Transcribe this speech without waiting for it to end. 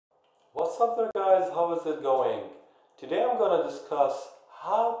What's up there guys, how is it going? Today I'm gonna discuss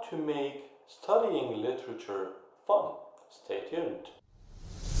how to make studying literature fun. Stay tuned.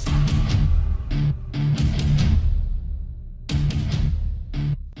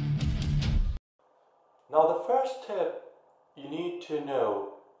 Now the first tip you need to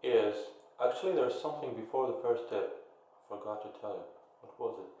know is, actually there's something before the first tip, I forgot to tell you. What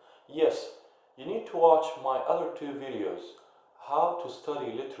was it? Yes, you need to watch my other two videos, how to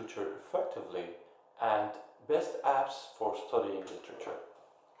study literature effectively and best apps for studying literature.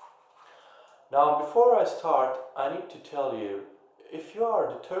 Now before I start, I need to tell you, if you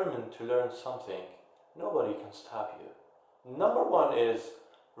are determined to learn something, nobody can stop you. Number one is,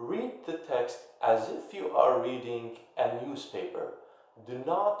 read the text as if you are reading a newspaper. Do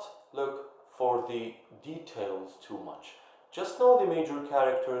not look for the details too much. Just know the major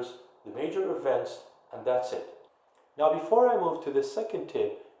characters, the major events, and that's it. Now before I move to the second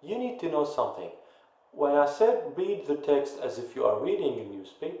tip, you need to know something. When I said read the text as if you are reading a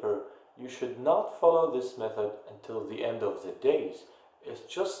newspaper, you should not follow this method until the end of the days. It's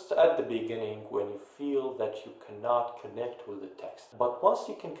just at the beginning when you feel that you cannot connect with the text. But once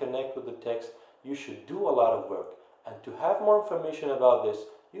you can connect with the text, you should do a lot of work. And to have more information about this,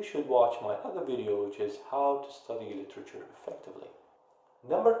 you should watch my other video, which is how to study literature effectively.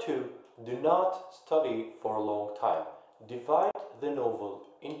 Number two, do not study for a long time. Divide the novel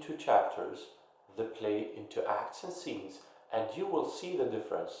into chapters, the play into acts and scenes, and you will see the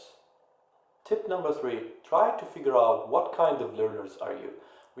difference. Tip number three, try to figure out what kind of learners are you.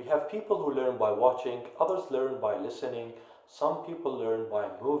 We have people who learn by watching, others learn by listening, some people learn by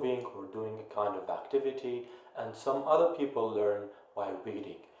moving or doing a kind of activity, and some other people learn by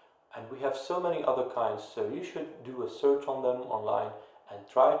reading. And we have so many other kinds, so you should do a search on them online and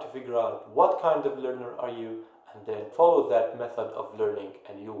try to figure out what kind of learner are you, and then follow that method of learning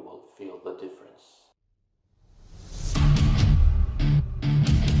and you will feel the difference.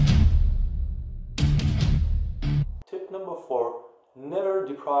 Tip number four, never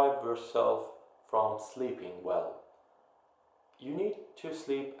deprive yourself from sleeping well. You need to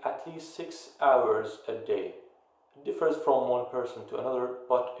sleep at least 6 hours a day. It differs from one person to another,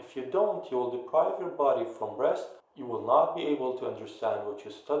 but if you don't, you will deprive your body from rest. You will not be able to understand what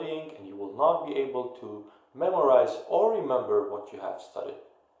you're studying, and you will not be able to memorize or remember what you have studied.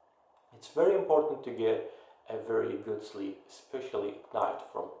 It's very important to get a very good sleep, especially at night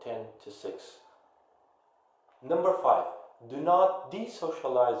from 10 to 6. Number five, do not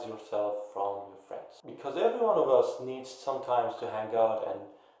desocialize yourself from your friends, because every one of us needs sometimes to hang out and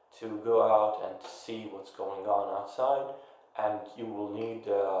to go out and to see what's going on outside, and you will need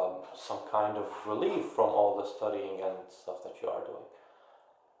some kind of relief from all the studying and stuff that you are doing.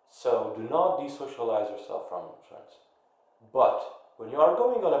 So do not desocialize yourself from your friends. But when you are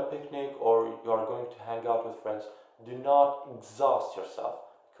going on a picnic or you are going to hang out with friends, do not exhaust yourself.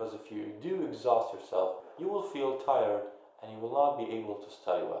 Because if you do exhaust yourself, you will feel tired and you will not be able to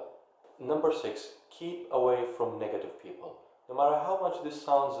study well. Number six, keep away from negative people. No matter how much this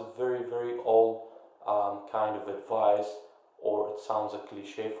sounds a very, very old kind of advice, or it sounds a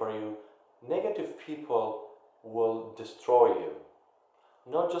cliche for you, negative people will destroy you.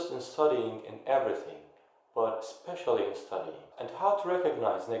 Not just in studying, in everything, but especially in studying. And how to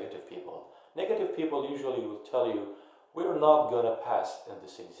recognize negative people. Negative people usually will tell you, we're not going to pass in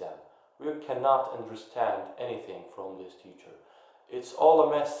this exam. We cannot understand anything from this teacher. It's all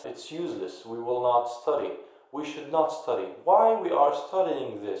a mess. It's useless. We will not study. We should not study. Why we are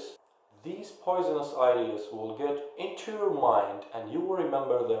studying this? These poisonous ideas will get into your mind and you will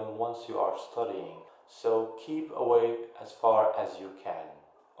remember them once you are studying. So keep away as far as you can.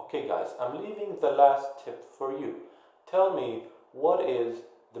 Okay guys, I'm leaving the last tip for you. Tell me, what is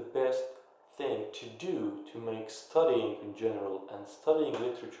the best thing to do to make studying in general and studying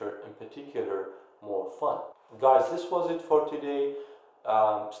literature in particular more fun? Guys, this was it for today.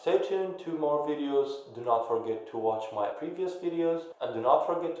 Stay tuned to more videos. Do not forget to watch my previous videos and do not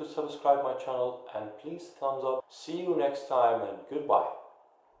forget to subscribe my channel, and please thumbs up. See you next time and goodbye.